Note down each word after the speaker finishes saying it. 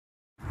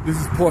This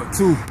is part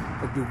 2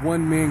 of the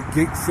one-man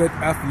gate set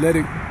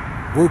athletic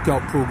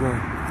workout program.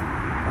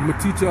 I'm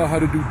gonna teach y'all how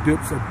to do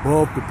dips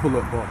above the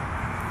pull-up bar.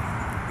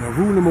 Now,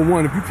 rule number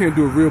 1, if you can't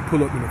do a real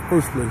pull-up in the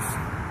first place,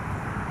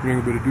 you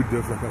ain't gonna be able to do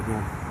dips like I'm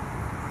doing.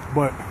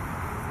 But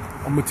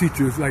I'm gonna teach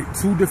you, it's like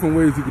 2 different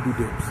ways you can do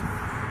dips.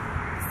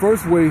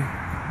 First way,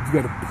 you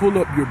gotta pull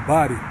up your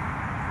body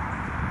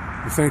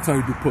the same time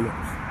you do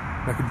pull-ups.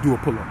 Like you do a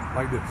pull-up,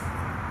 like this.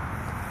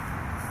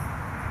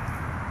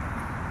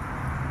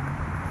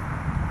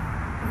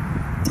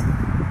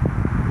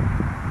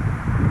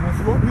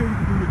 So up here you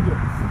can do your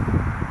dips.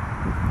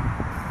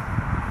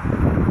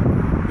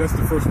 That's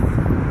the first way.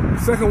 The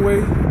second way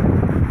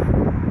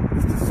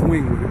is to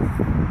swing with it.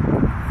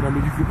 I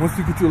mean, once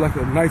you get to like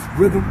a nice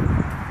rhythm,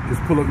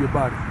 just pull up your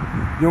body.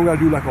 You don't gotta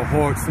do like a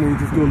hard swing,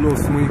 just do a little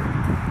swing. You know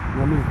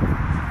what I mean?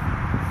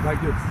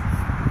 Like this.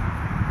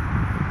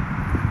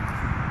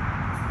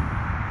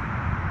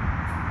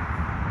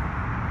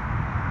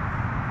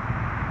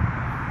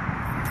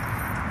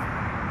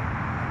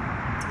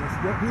 Let's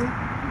go up here,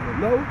 go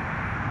low.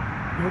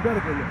 You don't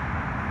gotta go low.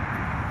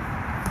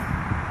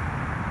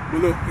 But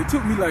look, it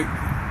took me like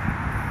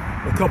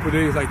a couple of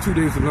days, like 2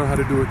 days to learn how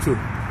to do it too. You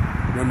know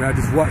what I mean? I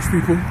just watched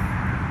people,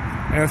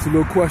 answer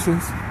little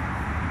questions.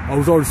 I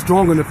was already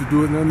strong enough to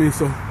do it, you know what I mean?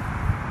 So,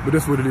 but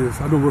that's what it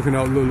is. I've been working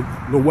out a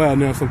little while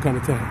now, some kind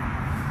of time.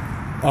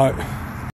 All right.